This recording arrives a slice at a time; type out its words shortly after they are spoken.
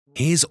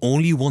Here's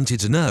all you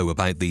wanted to know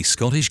about the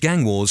Scottish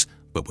gang wars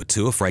but were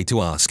too afraid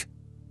to ask.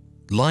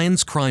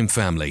 Lyons Crime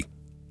Family.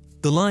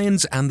 The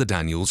Lyons and the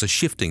Daniels are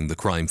shifting the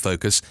crime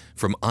focus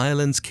from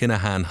Ireland's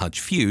Kinahan-Hutch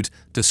feud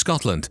to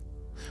Scotland.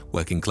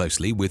 Working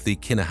closely with the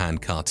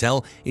Kinahan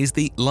Cartel is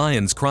the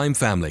Lyons Crime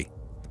Family.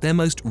 Their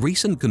most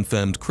recent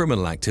confirmed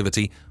criminal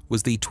activity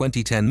was the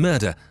 2010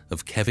 murder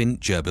of Kevin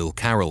Gerbil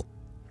Carroll.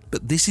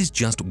 But this is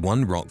just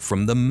one rock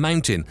from the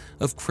mountain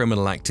of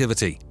criminal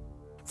activity.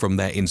 From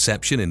their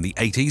inception in the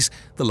 80s,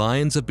 the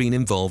Lyons have been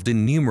involved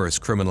in numerous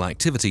criminal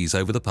activities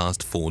over the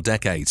past 4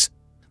 decades.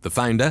 The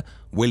founder,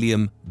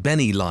 William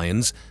 "Benny"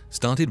 Lyons,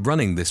 started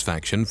running this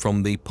faction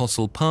from the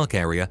Postle Park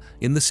area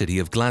in the city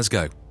of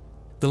Glasgow.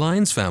 The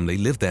Lyons family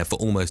lived there for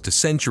almost a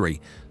century,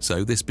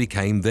 so this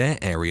became their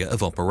area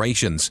of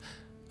operations.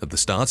 At the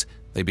start,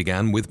 they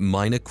began with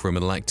minor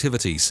criminal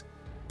activities.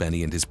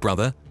 Benny and his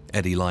brother,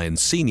 Eddie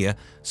Lyons Sr.,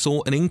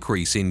 saw an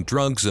increase in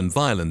drugs and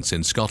violence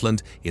in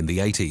Scotland in the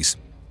 80s.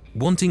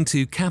 Wanting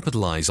to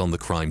capitalize on the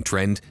crime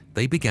trend,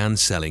 they began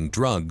selling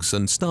drugs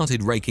and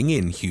started raking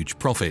in huge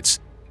profits.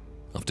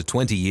 After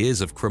 20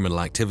 years of criminal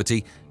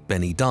activity,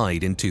 Benny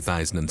died in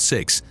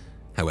 2006.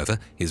 However,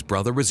 his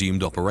brother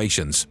resumed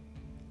operations.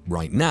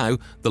 Right now,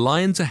 the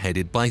Lyons are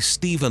headed by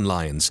Stephen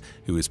Lyons,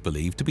 who is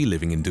believed to be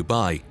living in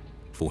Dubai.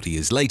 40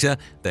 years later,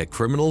 their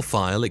criminal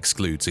file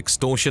excludes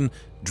extortion,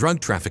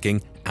 drug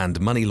trafficking, and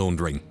money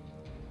laundering.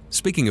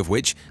 Speaking of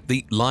which,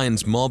 the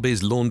Lyons mob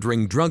is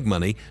laundering drug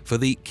money for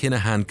the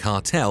Kinahan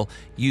Cartel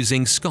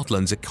using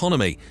Scotland's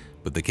economy,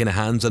 but the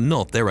Kinahans are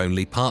not their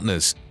only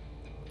partners.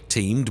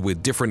 Teamed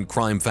with different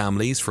crime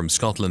families from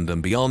Scotland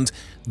and beyond,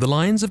 the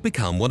Lyons have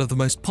become one of the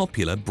most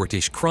popular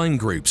British crime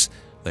groups.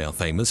 They are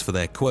famous for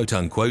their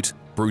quote-unquote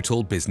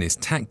brutal business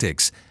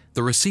tactics,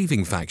 the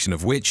receiving faction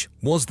of which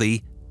was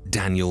the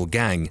Daniel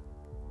Gang.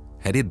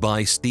 Headed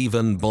by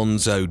Stephen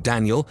 "Bonzo"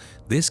 Daniel,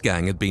 this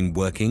gang had been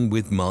working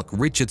with Mark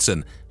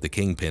Richardson, the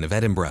kingpin of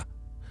Edinburgh.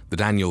 The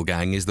Daniel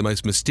Gang is the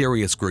most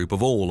mysterious group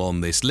of all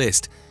on this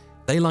list.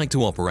 They like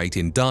to operate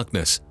in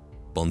darkness.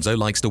 Bonzo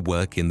likes to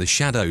work in the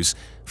shadows.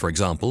 For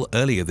example,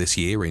 earlier this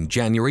year in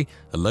January,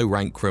 a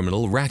low-rank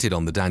criminal ratted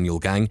on the Daniel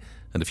Gang,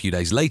 and a few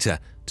days later,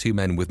 2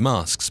 men with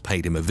masks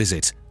paid him a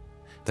visit.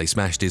 They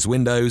smashed his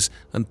windows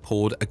and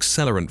poured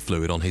accelerant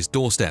fluid on his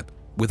doorstep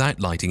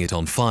without lighting it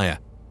on fire.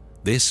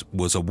 This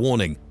was a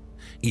warning.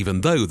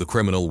 Even though the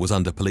criminal was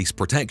under police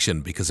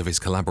protection because of his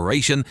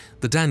collaboration,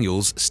 the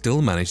Daniels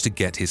still managed to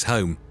get his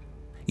home.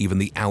 Even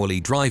the hourly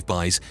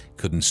drive-bys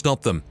couldn't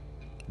stop them.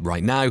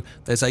 Right now,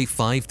 there's a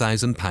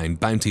 £5,000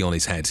 bounty on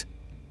his head.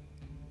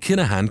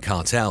 Kinahan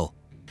Cartel.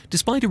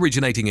 Despite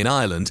originating in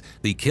Ireland,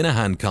 the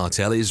Kinahan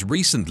Cartel is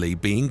recently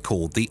being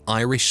called the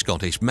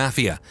Irish-Scottish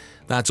Mafia.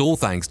 That's all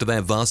thanks to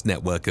their vast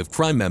network of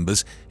crime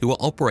members who are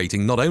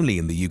operating not only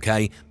in the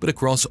UK, but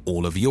across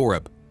all of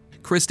Europe.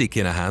 Christy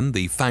Kinahan,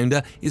 the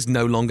founder, is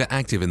no longer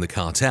active in the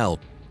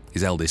cartel.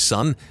 His eldest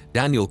son,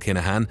 Daniel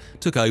Kinahan,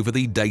 took over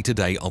the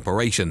day-to-day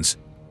operations.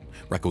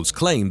 Records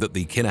claim that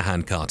the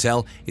Kinahan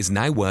Cartel is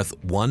now worth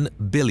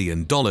 $1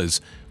 billion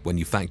when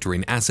you factor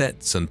in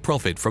assets and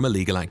profit from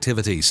illegal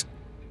activities.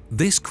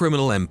 This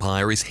criminal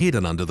empire is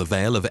hidden under the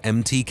veil of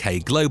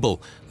MTK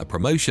Global, a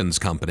promotions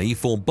company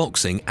for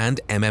boxing and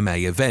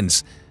MMA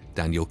events.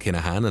 Daniel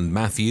Kinahan and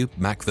Matthew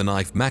 "Mac the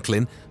Knife"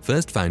 Macklin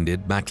first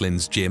founded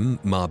Macklin's Gym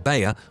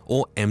Marbella,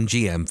 or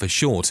MGM for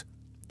short.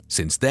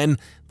 Since then,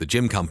 the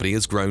gym company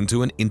has grown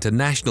to an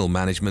international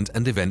management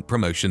and event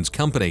promotions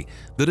company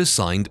that has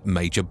signed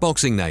major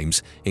boxing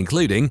names,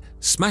 including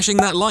smashing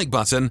that like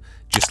button,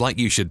 just like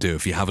you should do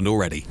if you haven't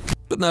already.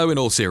 But no, in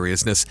all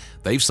seriousness,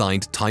 they've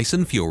signed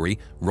Tyson Fury,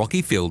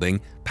 Rocky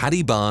Fielding,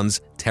 Paddy Barnes,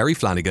 Terry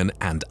Flanagan,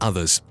 and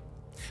others.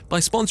 By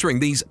sponsoring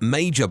these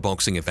major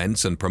boxing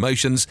events and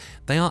promotions,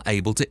 they are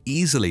able to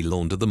easily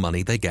launder the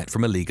money they get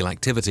from illegal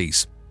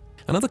activities.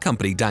 Another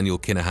company Daniel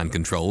Kinahan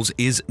controls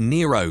is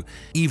Nero.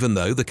 Even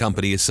though the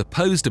company is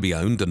supposed to be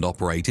owned and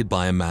operated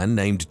by a man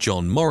named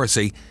John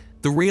Morrissey,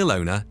 the real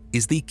owner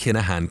is the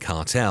Kinahan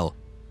Cartel.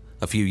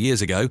 A few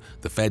years ago,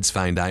 the feds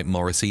found out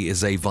Morrissey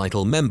is a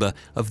vital member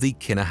of the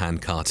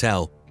Kinahan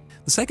Cartel.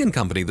 The second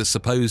company that's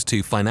supposed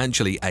to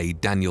financially aid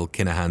Daniel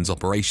Kinahan's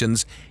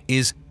operations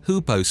is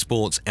Hoopo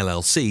Sports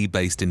LLC,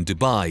 based in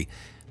Dubai.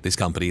 This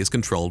company is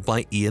controlled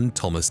by Ian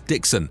Thomas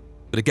Dixon.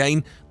 But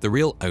again, the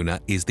real owner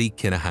is the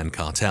Kinahan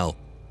Cartel.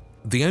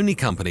 The only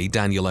company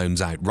Daniel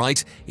owns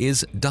outright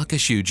is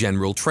Duckashoe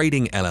General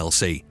Trading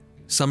LLC.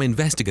 Some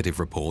investigative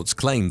reports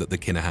claim that the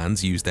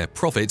Kinahans use their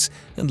profits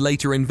and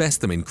later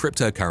invest them in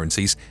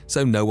cryptocurrencies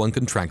so no one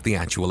can track the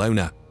actual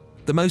owner.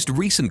 The most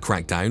recent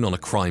crackdown on a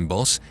crime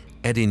boss,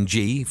 Edin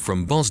G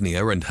from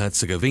Bosnia and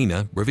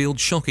Herzegovina, revealed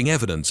shocking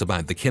evidence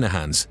about the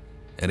Kinahans.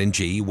 Edin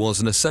G was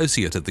an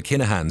associate of the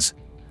Kinahans.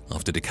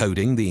 After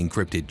decoding the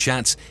encrypted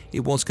chats, it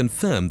was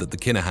confirmed that the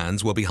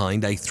Kinahans were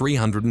behind a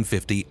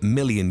 €350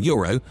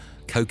 million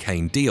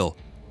cocaine deal.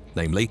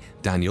 Namely,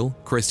 Daniel,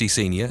 Christy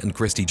Sr. and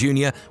Christy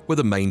Jr. were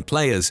the main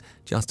players,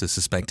 just as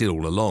suspected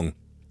all along.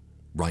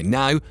 Right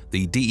now,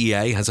 the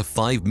DEA has a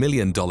 $5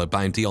 million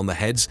bounty on the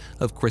heads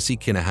of Chrissy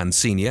Kinahan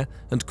Sr.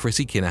 and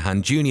Chrissy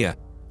Kinahan Jr.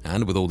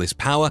 And with all this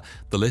power,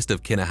 the list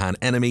of Kinahan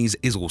enemies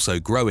is also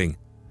growing.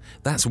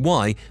 That's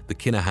why the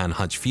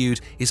Kinahan-Hutch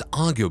feud is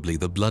arguably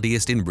the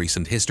bloodiest in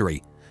recent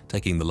history,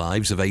 taking the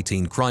lives of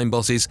 18 crime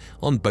bosses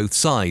on both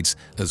sides,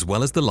 as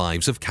well as the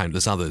lives of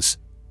countless others.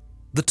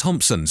 The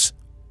Thompsons.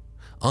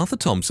 Arthur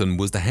Thompson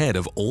was the head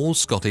of all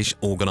Scottish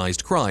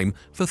organised crime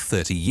for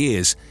 30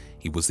 years.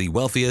 He was the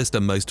wealthiest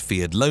and most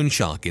feared loan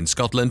shark in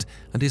Scotland,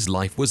 and his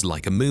life was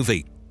like a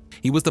movie.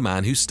 He was the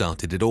man who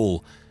started it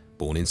all.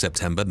 Born in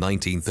September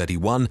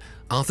 1931,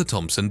 Arthur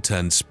Thompson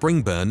turned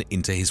Springburn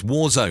into his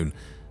war zone.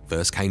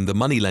 First came the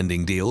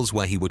money-lending deals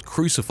where he would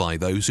crucify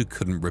those who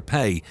couldn't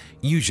repay,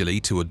 usually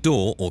to a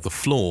door or the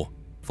floor,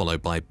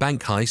 followed by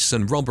bank heists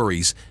and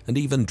robberies, and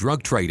even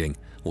drug trading,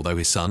 although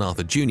his son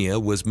Arthur Jr.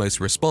 was most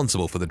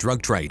responsible for the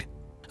drug trade.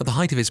 At the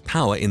height of his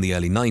power in the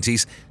early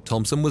 90s,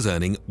 Thompson was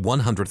earning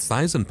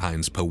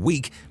 £100,000 per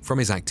week from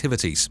his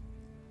activities.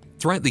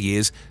 Throughout the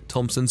years,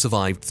 Thompson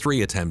survived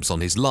 3 attempts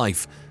on his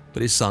life,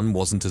 but his son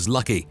wasn't as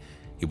lucky.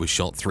 He was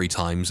shot 3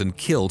 times and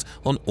killed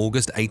on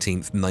August 18,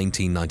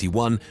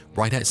 1991,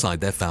 right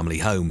outside their family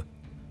home.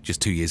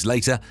 Just 2 years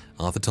later,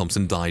 Arthur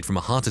Thompson died from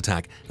a heart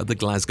attack at the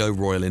Glasgow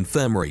Royal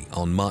Infirmary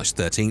on March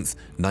 13,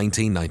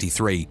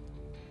 1993.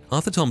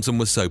 Arthur Thompson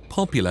was so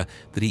popular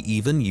that he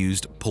even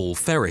used Paul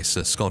Ferris,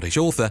 a Scottish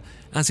author,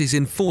 as his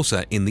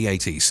enforcer in the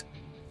 80s.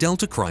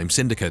 Delta Crime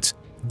Syndicate.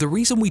 The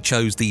reason we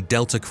chose the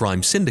Delta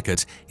Crime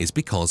Syndicate is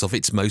because of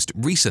its most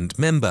recent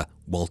member,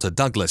 Walter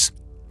Douglas.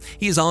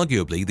 He is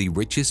arguably the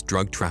richest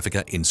drug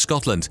trafficker in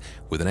Scotland,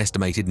 with an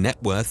estimated net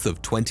worth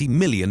of 20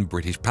 million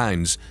British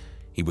pounds.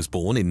 He was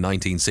born in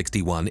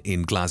 1961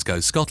 in Glasgow,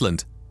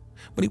 Scotland.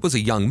 When he was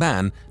a young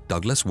man,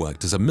 Douglas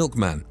worked as a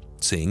milkman.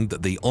 Seeing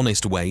that the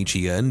honest wage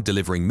he earned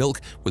delivering milk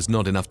was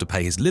not enough to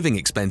pay his living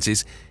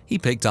expenses, he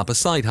picked up a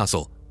side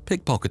hustle,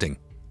 pickpocketing.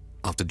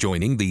 After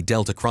joining the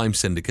Delta Crime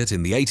Syndicate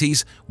in the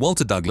 80s,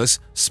 Walter Douglas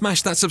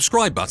smashed that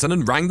subscribe button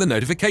and rang the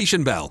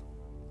notification bell.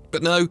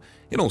 But no,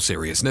 in all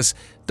seriousness,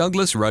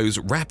 Douglas rose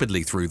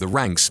rapidly through the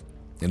ranks.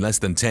 In less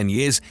than 10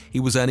 years, he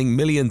was earning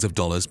millions of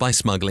dollars by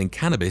smuggling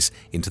cannabis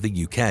into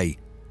the UK.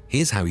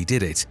 Here's how he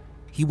did it.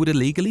 He would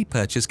illegally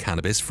purchase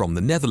cannabis from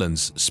the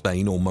Netherlands,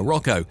 Spain or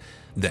Morocco.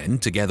 Then,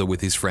 together with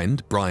his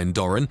friend Brian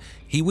Doran,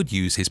 he would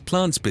use his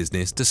plants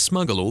business to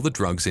smuggle all the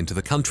drugs into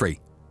the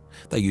country.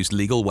 They used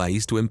legal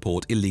ways to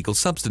import illegal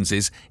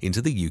substances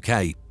into the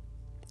UK.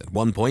 At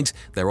one point,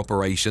 their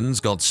operations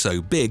got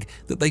so big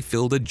that they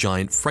filled a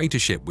giant freighter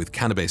ship with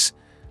cannabis.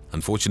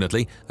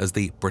 Unfortunately, as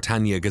the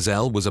Britannia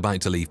Gazelle was about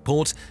to leave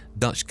port,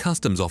 Dutch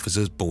customs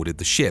officers boarded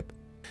the ship.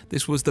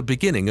 This was the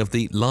beginning of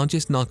the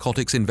largest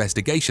narcotics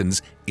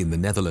investigations in the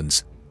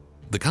Netherlands.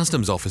 The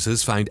customs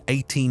officers found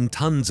 18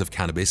 tons of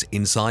cannabis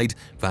inside,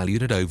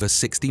 valued at over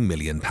 £60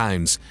 million.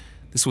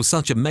 This was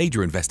such a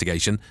major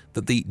investigation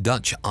that the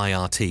Dutch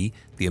IRT,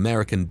 the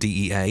American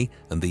DEA,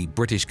 and the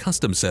British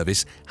Customs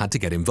Service had to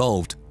get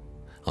involved.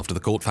 After the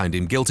court found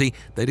him guilty,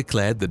 they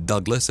declared that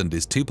Douglas and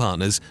his 2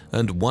 partners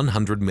earned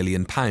 £100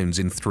 million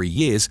in 3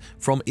 years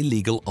from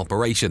illegal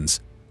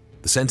operations.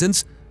 The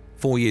sentence?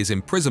 4 years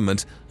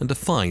imprisonment and a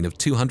fine of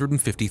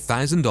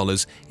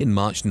 $250,000 in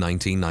March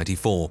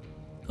 1994.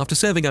 After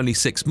serving only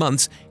 6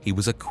 months, he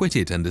was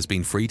acquitted and has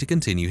been free to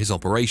continue his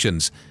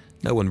operations.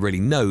 No one really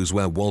knows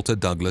where Walter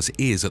Douglas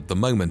is at the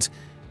moment.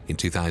 In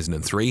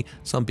 2003,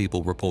 some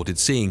people reported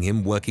seeing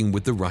him working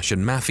with the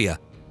Russian mafia.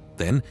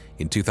 Then,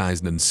 in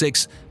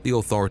 2006, the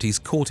authorities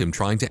caught him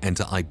trying to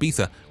enter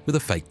Ibiza with a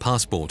fake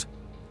passport.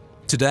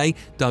 Today,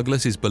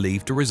 Douglas is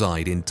believed to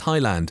reside in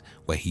Thailand,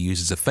 where he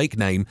uses a fake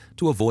name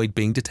to avoid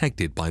being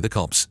detected by the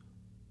cops.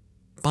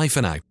 Bye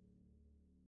for now.